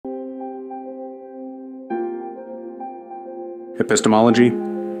Epistemology: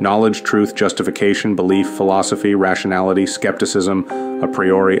 knowledge, truth, justification, belief, philosophy, rationality, skepticism, a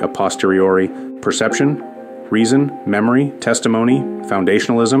priori, a posteriori, perception, reason, memory, testimony,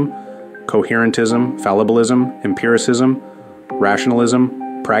 foundationalism, coherentism, fallibilism, empiricism,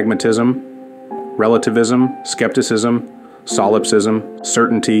 rationalism, pragmatism, relativism, skepticism, solipsism,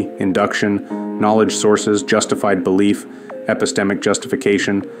 certainty, induction, knowledge sources, justified belief, epistemic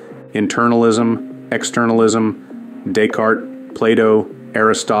justification, internalism, externalism, Descartes, Plato,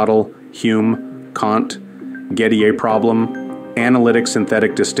 Aristotle, Hume, Kant, Gettier problem, analytic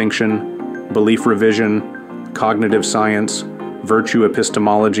synthetic distinction, belief revision, cognitive science, virtue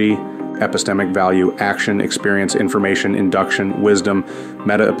epistemology, epistemic value, action, experience, information, induction, wisdom,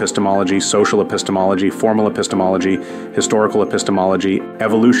 metaepistemology, social epistemology, formal epistemology, historical epistemology,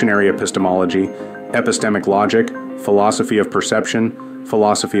 evolutionary epistemology, epistemic logic, philosophy of perception,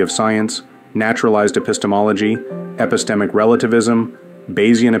 philosophy of science, naturalized epistemology, epistemic relativism,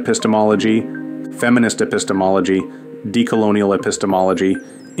 Bayesian epistemology, feminist epistemology, decolonial epistemology,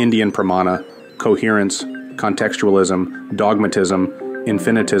 Indian pramana, coherence, contextualism, dogmatism,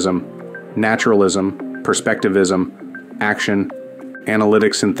 infinitism, naturalism, perspectivism, action,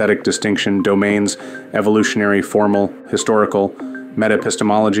 analytic synthetic distinction, domains, evolutionary, formal, historical,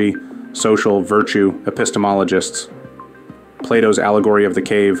 metaepistemology, social, virtue, epistemologists, Plato's allegory of the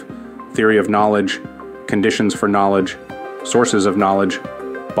cave, theory of knowledge, conditions for knowledge, sources of knowledge,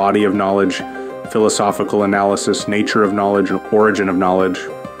 body of knowledge, philosophical analysis, nature of knowledge, origin of knowledge,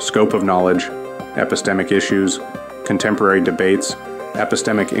 scope of knowledge, epistemic issues, contemporary debates,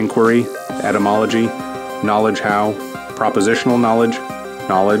 epistemic inquiry, etymology, knowledge how, propositional knowledge,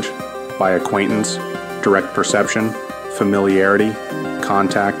 knowledge by acquaintance, direct perception, familiarity,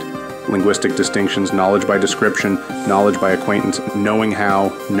 contact, linguistic distinctions, knowledge by description, knowledge by acquaintance, knowing how,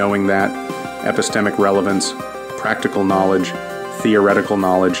 knowing that, epistemic relevance, practical knowledge, theoretical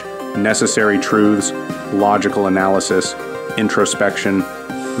knowledge, necessary truths, logical analysis, introspection,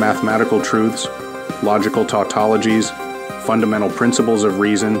 mathematical truths, logical tautologies, fundamental principles of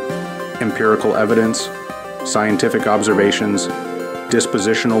reason, empirical evidence, scientific observations,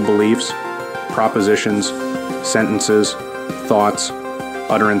 dispositional beliefs, propositions, sentences, thoughts,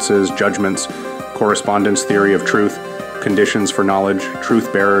 utterances, judgments, correspondence theory of truth, conditions for knowledge,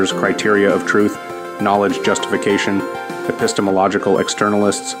 truth bearers, criteria of truth, knowledge justification, epistemological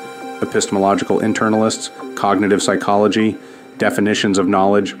externalists, epistemological internalists, cognitive psychology, definitions of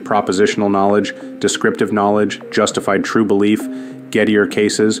knowledge, propositional knowledge, descriptive knowledge, justified true belief, Gettier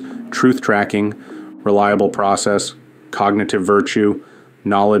cases, truth tracking, reliable process, cognitive virtue,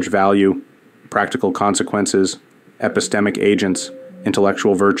 knowledge value, practical consequences, epistemic agents,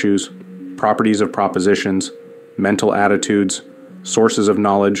 intellectual virtues, properties of propositions, mental attitudes, sources of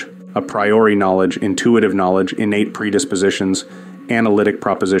knowledge, a priori knowledge, intuitive knowledge, innate predispositions, analytic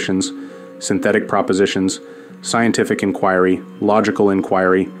propositions, synthetic propositions, scientific inquiry, logical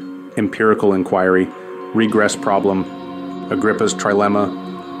inquiry, empirical inquiry, regress problem, Agrippa's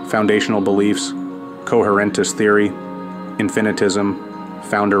trilemma, foundational beliefs, coherentist theory, infinitism,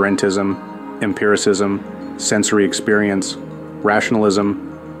 foundationalism, empiricism, sensory experience,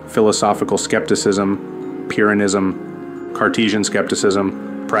 rationalism, philosophical skepticism, Pyrrhonism, Cartesian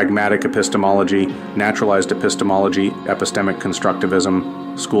skepticism, pragmatic epistemology, naturalized epistemology, epistemic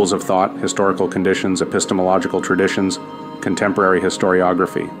constructivism, schools of thought, historical conditions, epistemological traditions, contemporary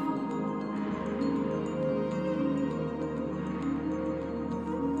historiography.